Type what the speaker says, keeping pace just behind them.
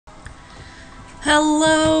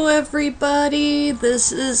Hello everybody,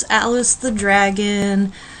 this is Alice the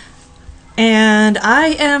Dragon, and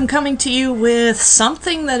I am coming to you with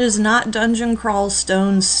something that is not Dungeon Crawl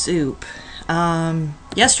Stone Soup.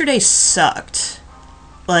 Yesterday sucked,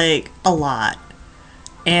 like, a lot,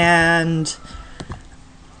 and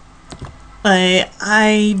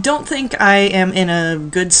I don't think I am in a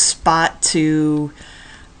good spot to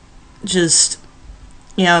just,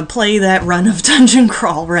 play that run of Dungeon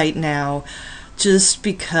Crawl right now. Just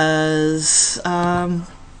because, I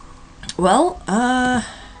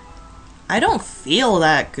don't feel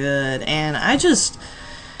that good, and I just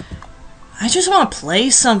want to play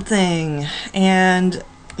something, and,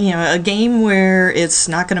 a game where it's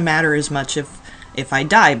not going to matter as much if I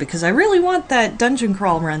die, because I really want that dungeon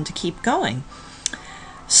crawl run to keep going.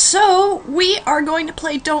 So, we are going to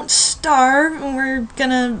play Don't Starve, and we're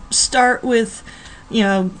gonna start with,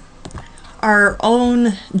 our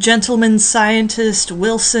own gentleman scientist,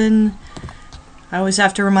 Wilson. I always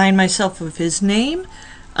have to remind myself of his name.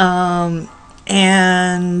 And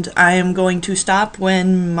I am going to stop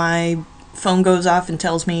when my phone goes off and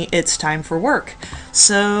tells me it's time for work.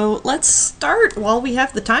 So let's start while we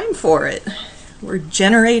have the time for it. We're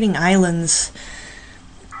generating islands.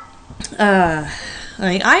 I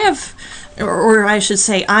have, or I should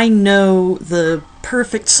say, I know the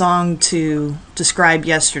perfect song to describe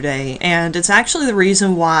yesterday, and it's actually the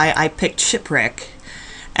reason why I picked Shipwreck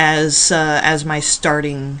as my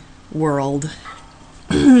starting world.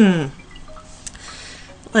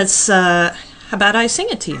 Let's how about I sing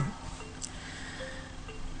it to you?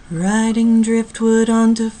 Riding driftwood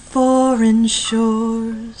onto foreign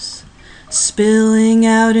shores, spilling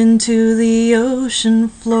out into the ocean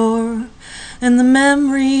floor, and the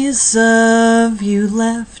memories of you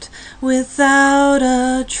left without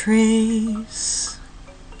a trace.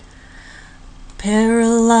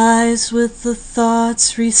 Paralyzed with the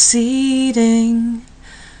thoughts receding,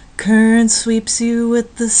 current sweeps you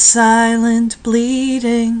with the silent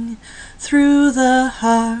bleeding through the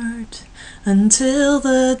heart until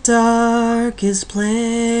the dark is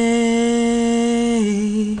placed.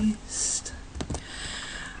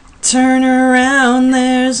 Turn around,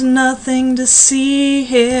 there's nothing to see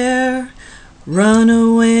here. Run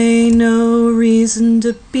away, no reason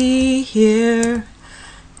to be here.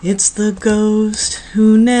 It's the ghost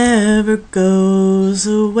who never goes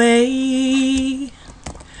away.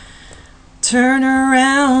 Turn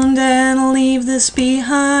around and leave this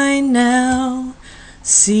behind now.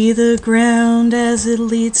 See the ground as it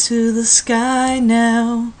leads to the sky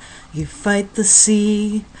now. You fight the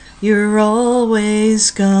sea, you're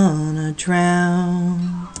always gonna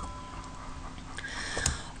drown.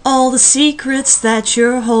 All the secrets that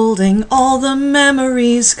you're holding, all the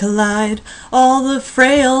memories collide, all the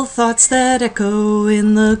frail thoughts that echo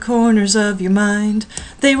in the corners of your mind.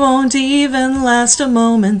 They won't even last a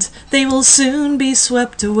moment, they will soon be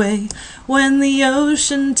swept away when the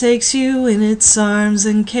ocean takes you in its arms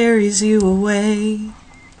and carries you away.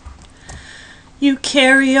 You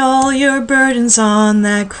carry all your burdens on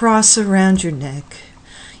that cross around your neck.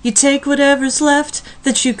 You take whatever's left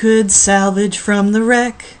that you could salvage from the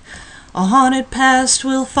wreck. A haunted past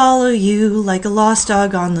will follow you like a lost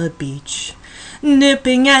dog on the beach,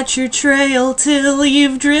 nipping at your trail till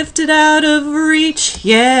you've drifted out of reach.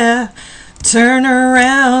 Yeah, turn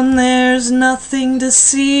around, there's nothing to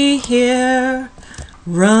see here.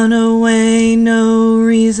 Run away, no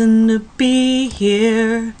reason to be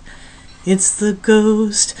here. It's the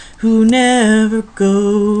ghost who never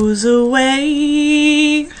goes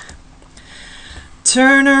away.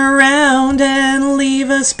 Turn around and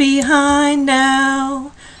leave us behind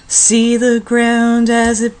now. See the ground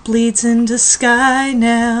as it bleeds into sky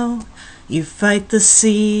now. You fight the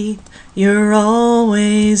sea, you're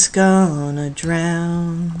always gonna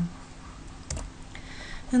drown.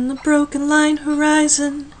 And the broken line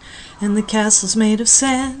horizon, and the castles made of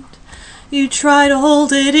sand. You try to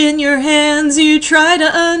hold it in your hands, you try to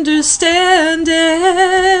understand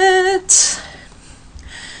it.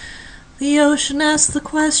 The ocean asks the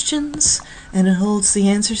questions, and it holds the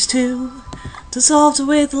answers too. Dissolves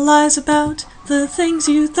away the lies about the things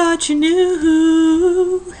you thought you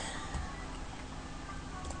knew.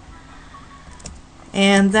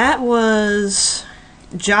 And that was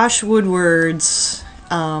Josh Woodward's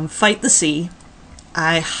Fight the Sea.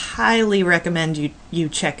 I highly recommend you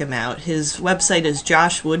check him out. His website is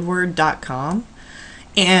joshwoodward.com,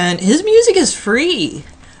 and his music is free.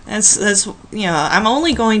 That's I'm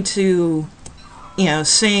only going to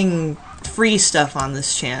sing free stuff on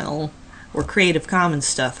this channel, or Creative Commons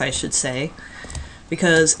stuff, I should say,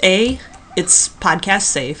 because A, it's podcast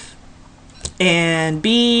safe, and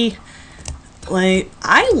B, like,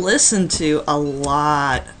 I listen to a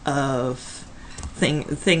lot of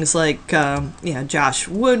things like, Josh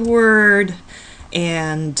Woodward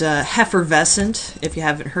and Heffervescent. If you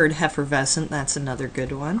haven't heard Heffervescent, that's another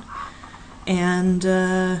good one. And,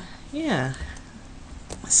 yeah.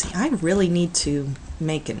 See, I really need to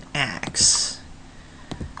make an axe.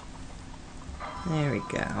 There we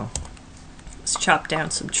go. Let's chop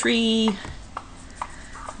down some tree.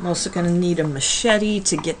 I'm also going to need a machete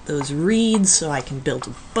to get those reeds so I can build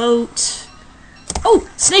a boat. Oh,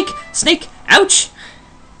 snake! Snake! Ouch!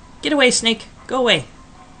 Get away, snake. Go away.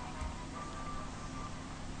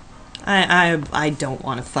 I don't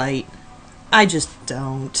want to fight. I just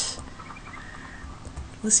don't.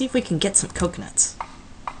 Let's see if we can get some coconuts.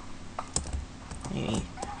 Maybe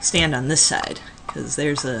stand on this side, because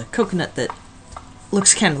there's a coconut that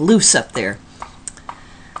looks kind of loose up there.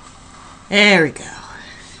 There we go.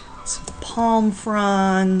 Some palm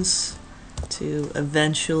fronds to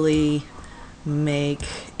eventually make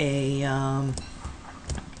a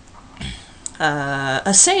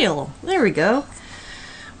sail. There we go.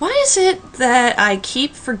 Why is it that I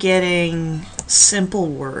keep forgetting simple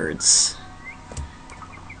words?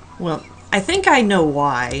 Well, I think I know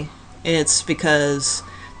why. It's because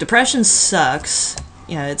depression sucks.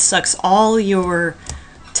 You know, it sucks all your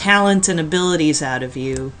talent and abilities out of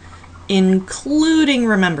you, including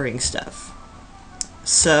remembering stuff.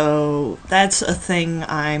 So that's a thing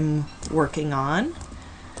I'm working on.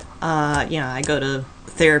 I go to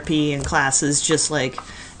therapy and classes just like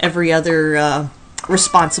every other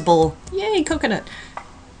responsible... Yay, coconut!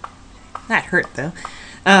 That hurt, though.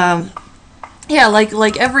 Yeah,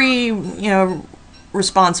 like every,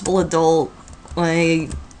 responsible adult, like,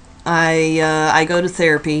 I go to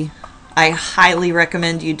therapy. I highly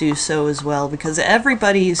recommend you do so as well, because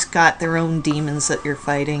everybody's got their own demons that you're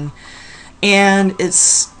fighting, and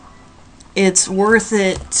it's worth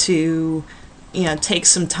it to, take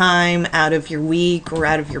some time out of your week or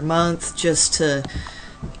out of your month just to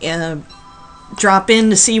drop in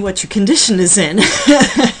to see what your condition is in.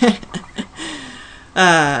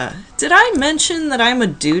 Did I mention that I'm a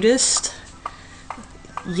dudist?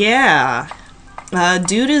 Yeah.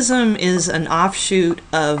 Dudism is an offshoot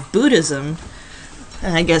of Buddhism.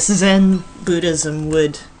 I guess Zen Buddhism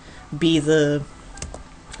would be the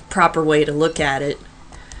proper way to look at it.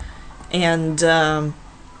 And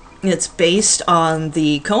it's based on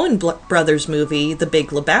the Coen Brothers movie, The Big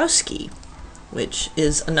Lebowski, which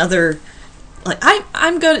is another... Like,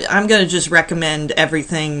 I'm gonna just recommend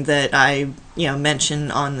everything that I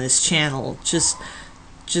mention on this channel, just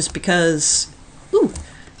because. Ooh,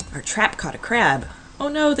 our trap caught a crab. Oh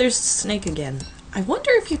no, there's a snake again. I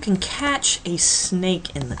wonder if you can catch a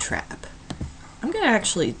snake in the trap. I'm gonna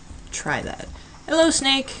actually try that. Hello,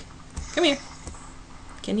 snake. Come here.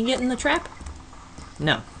 Can you get in the trap?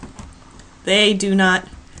 No. They do not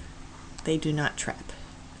trap.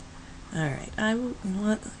 Alright,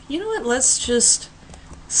 you know what, let's just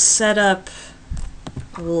set up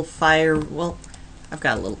a little fire. Well, I've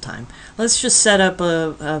got a little time. Let's just set up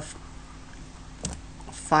a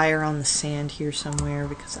fire on the sand here somewhere,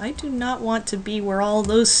 because I do not want to be where all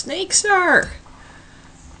those snakes are.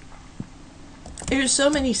 There's so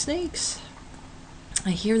many snakes. I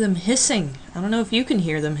hear them hissing. I don't know if you can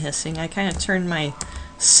hear them hissing. I kind of turned my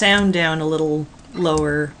sound down a little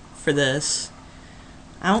lower for this.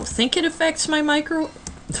 I don't think it affects my microwave.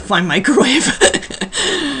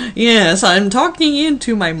 Yes, I'm talking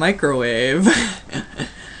into my microwave.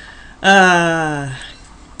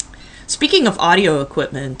 Speaking of audio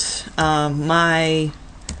equipment,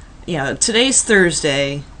 today's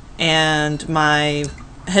Thursday, and my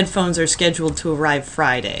headphones are scheduled to arrive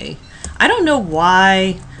Friday. I don't know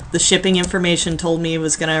why the shipping information told me it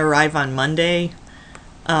was going to arrive on Monday.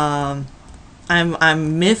 I'm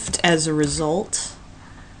miffed as a result.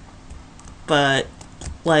 But,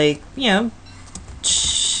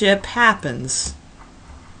 ship happens.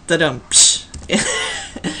 Da-dum.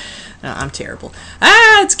 No, I'm terrible.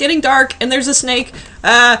 Ah, it's getting dark, and there's a snake.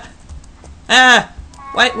 Why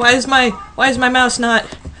is my mouse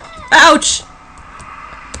not? Ouch!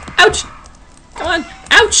 Ouch! Come on!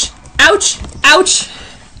 Ouch! Ouch! Ouch!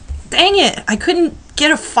 Dang it! I couldn't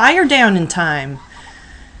get a fire down in time.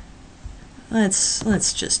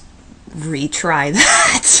 Let's just retry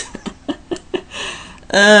that.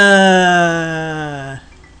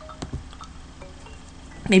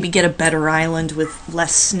 Maybe get a better island with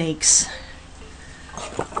less snakes.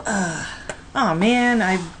 Oh man,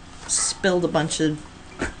 I spilled a bunch of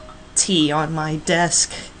tea on my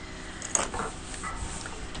desk.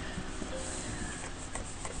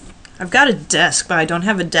 I've got a desk, but I don't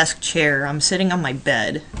have a desk chair. I'm sitting on my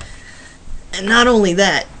bed. And not only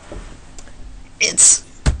that, it's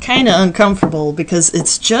kind of uncomfortable because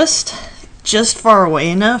it's just far away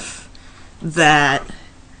enough that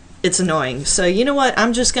it's annoying. So you know what?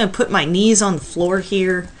 I'm just gonna put my knees on the floor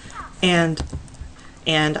here, and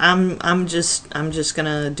I'm just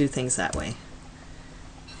gonna do things that way.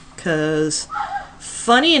 'Cause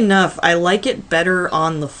funny enough, I like it better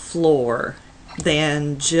on the floor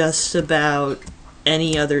than just about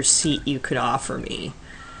any other seat you could offer me.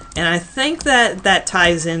 And I think that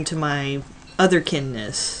ties into my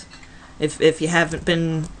otherkinness. If you haven't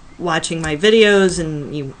been watching my videos,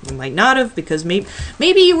 and you might not have, because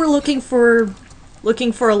maybe you were looking for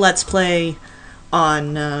a Let's Play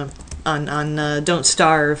on Don't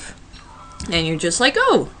Starve, and you're just like,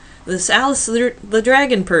 oh, this Alice the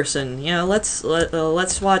Dragon person, you know,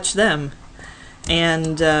 let's watch them.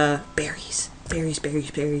 And berries.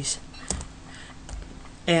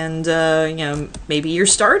 And you know, maybe you're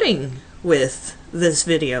starting with this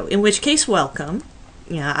video, in which case, welcome.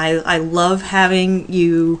 Yeah, I love having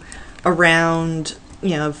you around,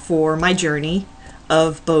 you know, for my journey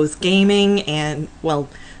of both gaming and, well,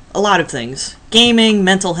 a lot of things. Gaming,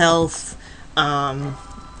 mental health, you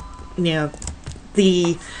know,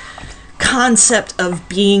 the concept of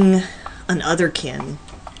being an otherkin.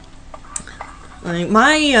 Like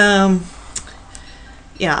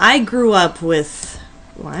yeah, I grew up with,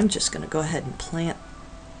 well, I'm just gonna go ahead and plant,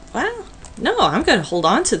 well, no, I'm gonna hold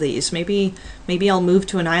on to these. Maybe I'll move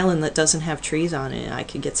to an island that doesn't have trees on it, and I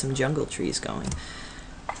could get some jungle trees going.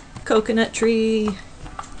 Coconut tree.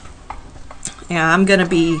 Yeah, I'm gonna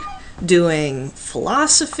be doing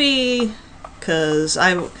philosophy, because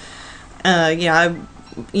you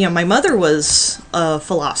know, my mother was a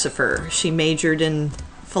philosopher. She majored in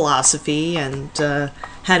philosophy and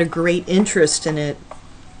had a great interest in it,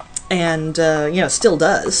 and you know, still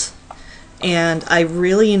does. And I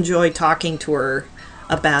really enjoy talking to her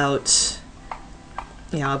about,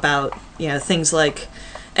 you know, things like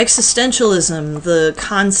existentialism, the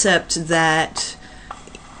concept that,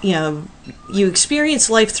 you know, you experience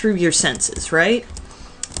life through your senses, right?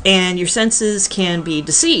 And your senses can be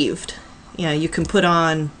deceived. You know, you can put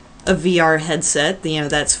on a VR headset, you know,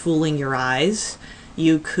 that's fooling your eyes.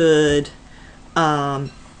 You could, yeah,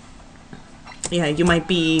 you might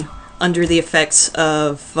be under the effects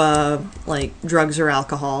of, like, drugs or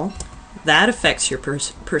alcohol. That affects your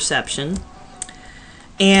perception.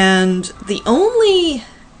 And the only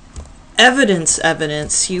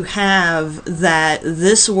evidence you have that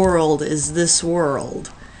this world is this world,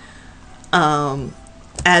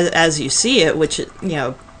 as you see it, which, you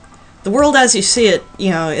know, the world as you see it, you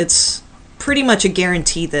know, it's pretty much a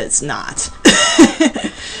guarantee that it's not.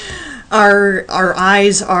 Our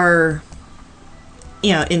eyes are,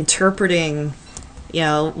 you know, interpreting, you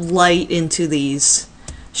know, light into these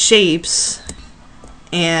shapes,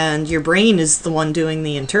 and your brain is the one doing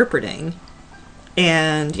the interpreting.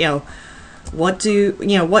 And, you know,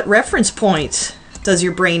 what reference point does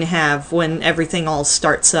your brain have when everything all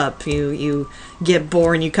starts up? You get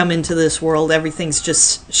born, you come into this world, everything's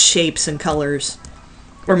just shapes and colors.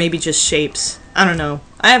 Or maybe just shapes. I don't know.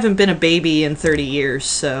 I haven't been a baby in 30 years,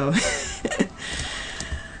 so...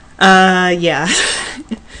 yeah.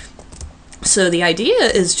 So the idea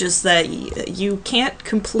is just that you can't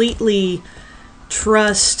completely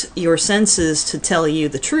trust your senses to tell you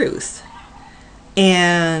the truth.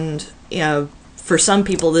 And, you know, for some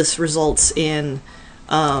people this results in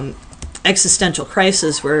existential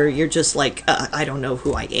crisis, where you're just like, I don't know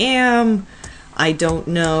who I am, I don't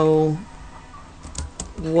know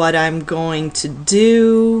what I'm going to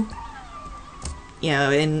do, you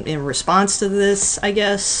know, in response to this, I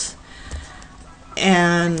guess.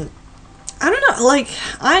 And I don't know, like,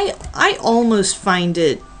 I almost find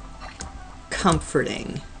it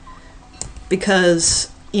comforting,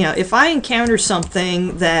 because, you know, if I encounter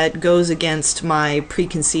something that goes against my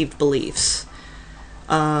preconceived beliefs,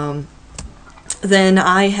 then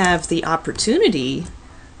I have the opportunity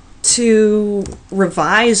to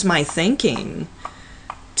revise my thinking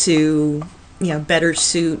to, you know, better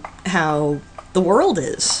suit how the world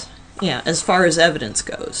is, yeah, as far as evidence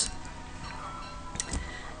goes.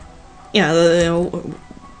 You know,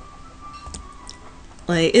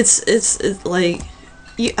 like, it's like,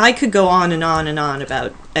 I could go on and on and on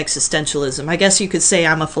about existentialism. I guess you could say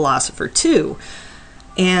I'm a philosopher too.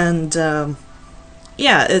 And,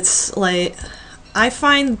 yeah, it's like, I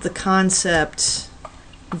find the concept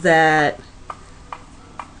that,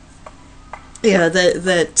 yeah,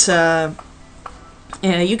 that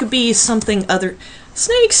you know, you could be something other...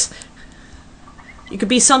 Snakes! You could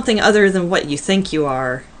be something other than what you think you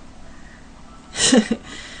are.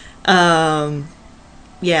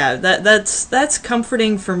 yeah, that's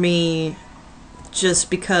comforting for me, just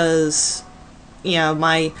because, you know,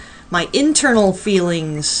 my internal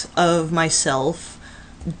feelings of myself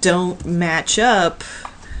don't match up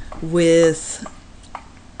with,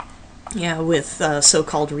 yeah, with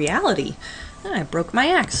so-called reality. And I broke my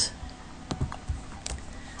axe.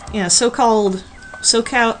 Yeah, so-called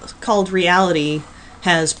reality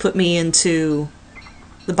has put me into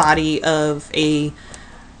the body of a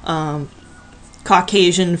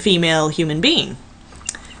Caucasian female human being,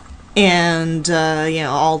 and you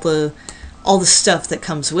know, all the stuff that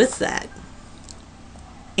comes with that.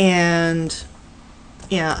 And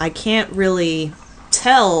yeah, I can't really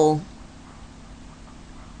tell,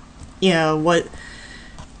 you know,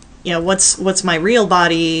 what's my real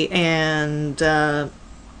body, and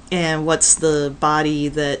what's the body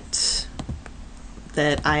that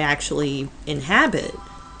I actually inhabit,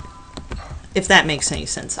 if that makes any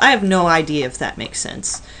sense. I have no idea if that makes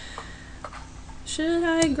sense. Should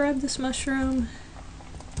I grab this mushroom?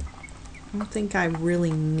 I don't think I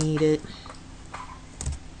really need it.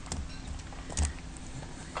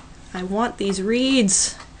 I want these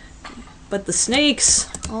reeds, but the snakes,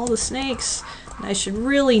 all the snakes. And I should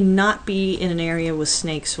really not be in an area with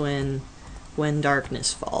snakes when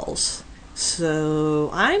darkness falls. So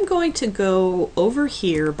I'm going to go over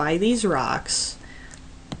here by these rocks,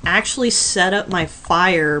 actually set up my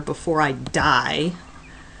fire before I die.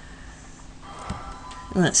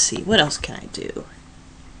 Let's see, what else can I do?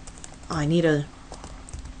 Oh, I need a...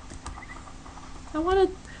 I want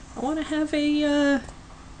to have a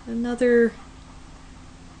another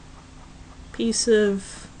piece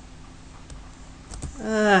of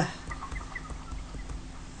I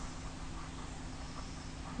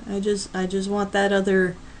just want that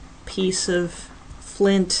other piece of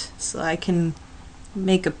flint so I can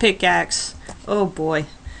make a pickaxe. Oh boy.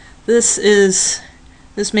 This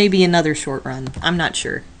may be another short run. I'm not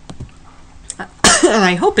sure.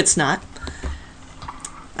 I hope it's not.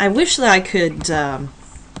 I wish that I could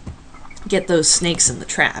get those snakes in the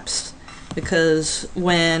traps, because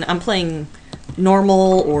when I'm playing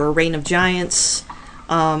normal or Reign of Giants,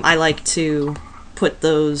 I like to put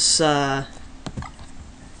those let's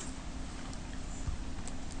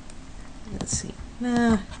see.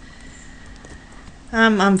 Nah.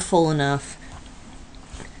 I'm full enough.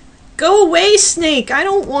 Go away, snake! I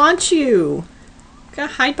don't want you!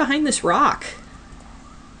 Gotta hide behind this rock.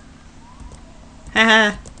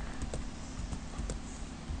 Haha.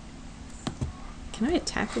 Can I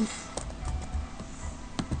attack him?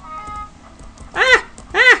 Ah!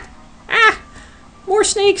 Ah! Ah! More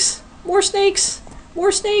snakes! More snakes!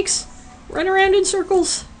 More snakes! Run around in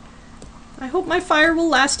circles. I hope my fire will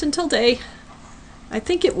last until day. I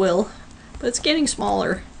think it will, but it's getting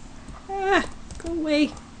smaller. Ah! Go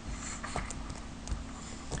away.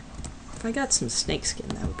 If I got some snake skin,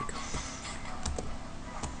 that would be cool.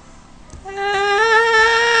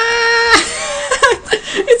 Ah!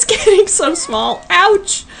 It's getting so small.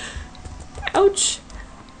 Ouch! Ouch!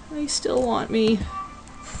 They still want me.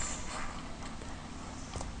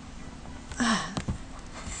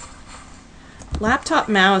 Laptop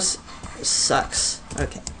mouse sucks.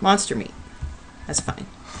 Okay, monster meat. That's fine.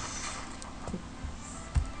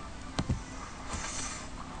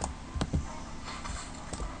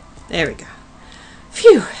 There we go.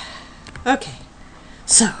 Phew! Okay.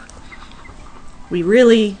 So, we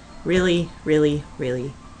really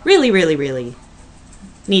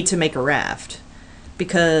need to make a raft,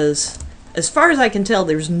 because as far as I can tell,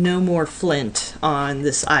 there's no more flint on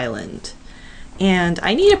this island, and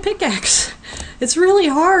I need a pickaxe. It's really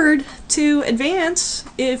hard to advance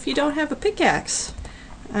if you don't have a pickaxe.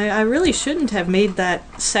 I really shouldn't have made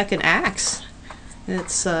that second axe.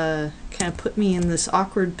 It's kind of put me in this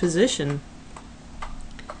awkward position.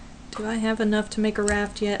 Do I have enough to make a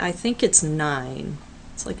raft yet? I think it's 9.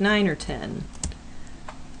 It's like 9 or 10.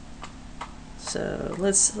 So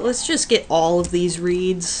let's just get all of these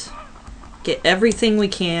reeds. Get everything we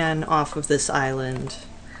can off of this island.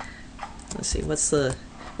 Let's see, what's the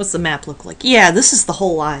map look like? Yeah, this is the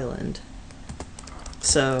whole island.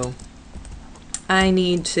 So I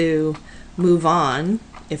need to move on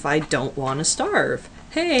if I don't want to starve.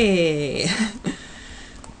 Hey!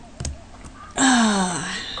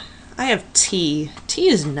 I have tea. Tea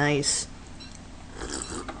is nice.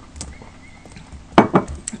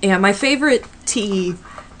 Yeah, my favorite tea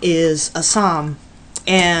is Assam,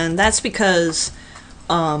 and that's because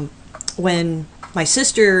when my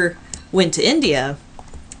sister went to India,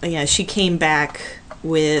 yeah, she came back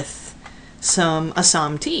with some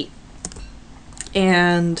Assam tea,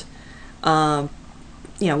 and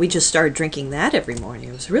you know, we just started drinking that every morning.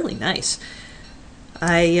 It was really nice.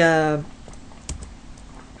 Yeah,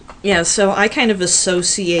 so I kind of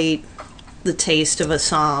associate the taste of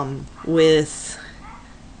Assam with,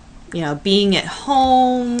 you know, being at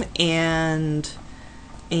home and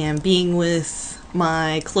being with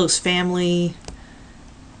my close family.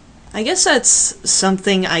 I guess that's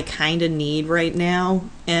something I kind of need right now,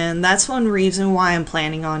 and that's one reason why I'm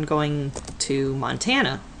planning on going to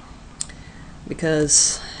Montana.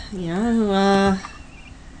 Because, you know,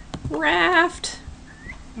 raft.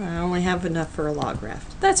 I only have enough for a log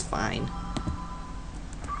raft. That's fine.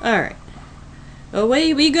 Alright.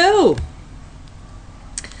 Away we go!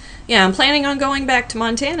 Yeah, I'm planning on going back to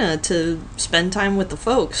Montana to spend time with the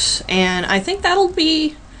folks, and I think that'll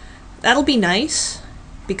be nice,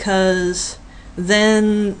 because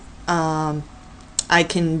then I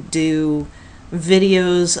can do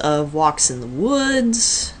videos of walks in the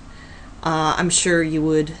woods. I'm sure you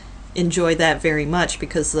would enjoy that very much,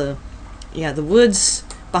 because the woods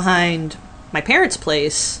behind my parents'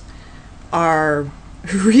 place are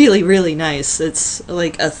really, really nice. It's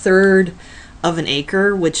like 1/3 of an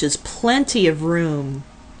acre, which is plenty of room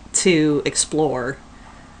to explore.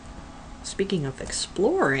 Speaking of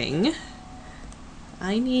exploring,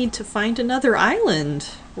 I need to find another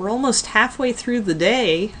island. We're almost halfway through the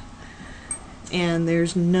day, and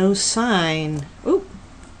there's no sign. Oop,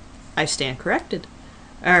 I stand corrected.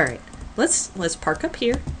 Alright, let's park up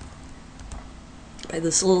here by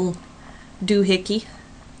this little doohickey.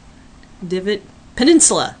 Divot.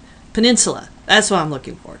 Peninsula. That's what I'm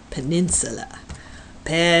looking for. Peninsula.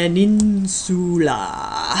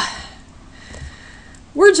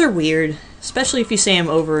 Words are weird, especially if you say them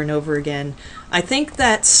over and over again. I think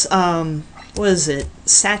that's, what is it?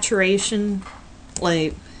 Saturation?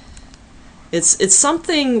 Like, it's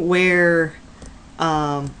something where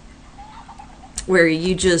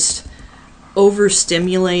you just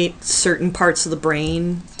overstimulate certain parts of the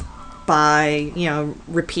brain by, you know,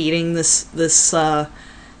 repeating this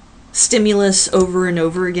stimulus over and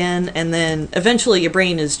over again, and then eventually your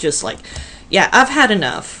brain is just like, yeah, I've had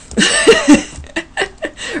enough.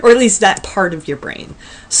 Or at least that part of your brain.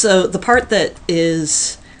 So the part that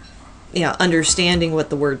is, you know, understanding what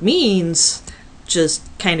the word means just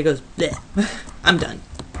kind of goes, bleh. I'm done.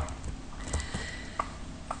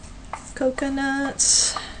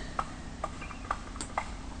 Coconuts.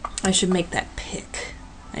 I should make that pick.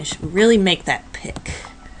 I should really make that pick.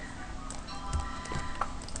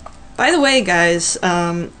 By the way, guys,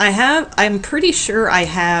 I'm pretty sure I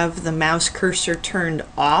have the mouse cursor turned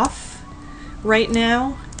off right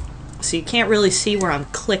now, so you can't really see where I'm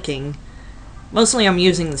clicking. Mostly I'm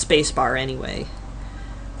using the spacebar anyway.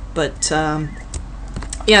 But,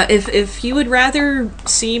 yeah, if you would rather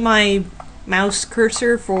see my mouse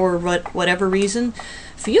cursor for whatever reason,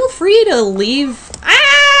 feel free to leave... Ah!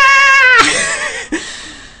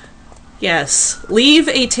 Yes, leave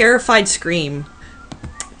a terrified scream.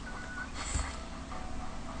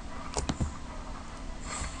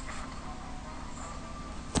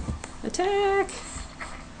 Attack!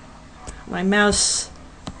 My mouse...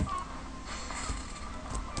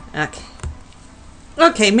 Okay.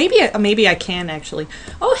 Okay, maybe I can actually.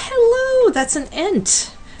 Oh, hello! That's an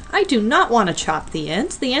ent! I do not want to chop the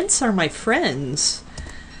ents. The ents are my friends.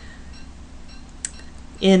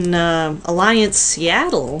 In Alliance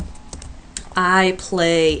Seattle, I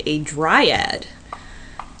play a dryad,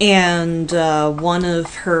 and one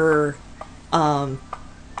of her kind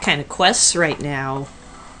of quests right now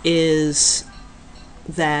is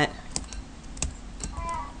that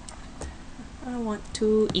I want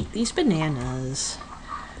to eat these bananas.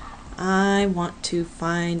 I want to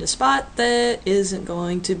find a spot that isn't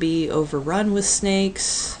going to be overrun with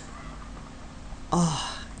snakes.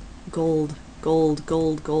 Oh, gold, gold,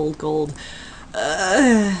 gold, gold, gold.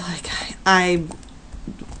 Like I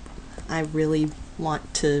really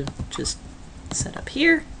want to just set up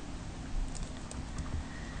here.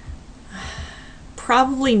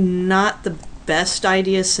 Probably not the best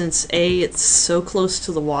idea, since A, it's so close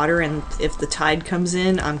to the water, and if the tide comes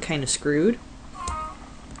in, I'm kind of screwed.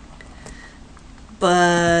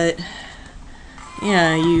 But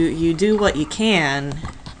yeah, you do what you can.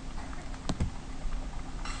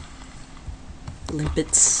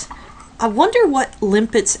 Limpets. I wonder what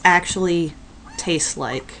limpets actually taste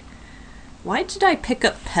like. Why did I pick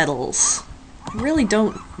up petals? I really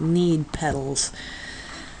don't need petals.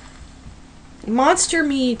 Monster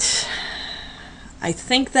meat. I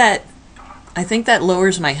think that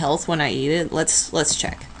lowers my health when I eat it. Let's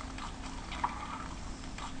check.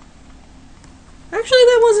 Actually,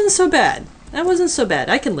 that wasn't so bad. That wasn't so bad.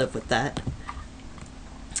 I can live with that.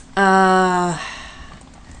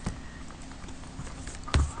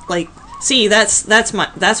 Like See, that's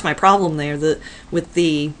my problem there. With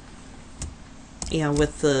the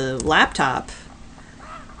with the laptop,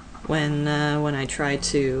 when I try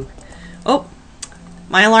to, oh,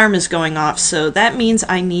 my alarm is going off, so that means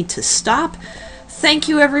I need to stop. Thank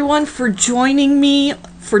you everyone for joining me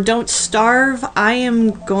for Don't Starve. I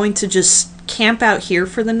am going to just camp out here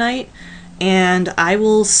for the night, and I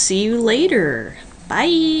will see you later.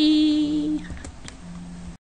 Bye.